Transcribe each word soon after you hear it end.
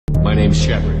My name's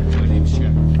Shepard.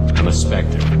 I'm a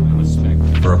Spectre.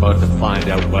 We're about to find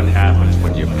out what happens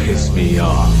when you piss me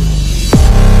off.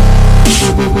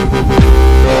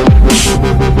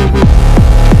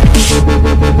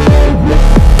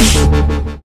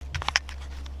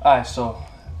 Alright, so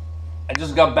I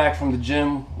just got back from the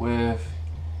gym with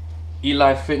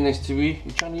Eli Fitness TV.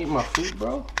 You trying to eat my food,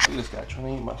 bro? Look at this guy trying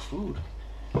to eat my food.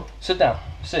 Sit down.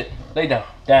 Sit. Lay down.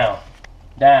 Down.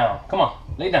 Down. Come on.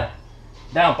 Lay down.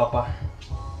 Down, Papa.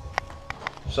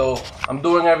 So I'm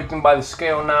doing everything by the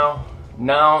scale now.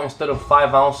 Now, instead of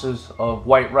 5 ounces of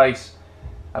white rice,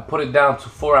 I put it down to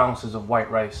 4 ounces of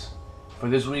white rice. For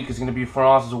this week, it's going to be 4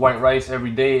 ounces of white rice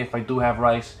every day if I do have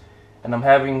rice. And I'm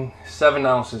having 7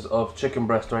 ounces of chicken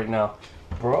breast right now.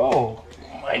 Bro,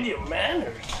 mind your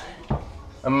manners.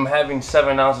 I'm having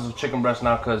 7 ounces of chicken breast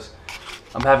now because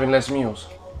I'm having less meals.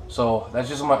 So that's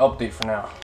just my update for now.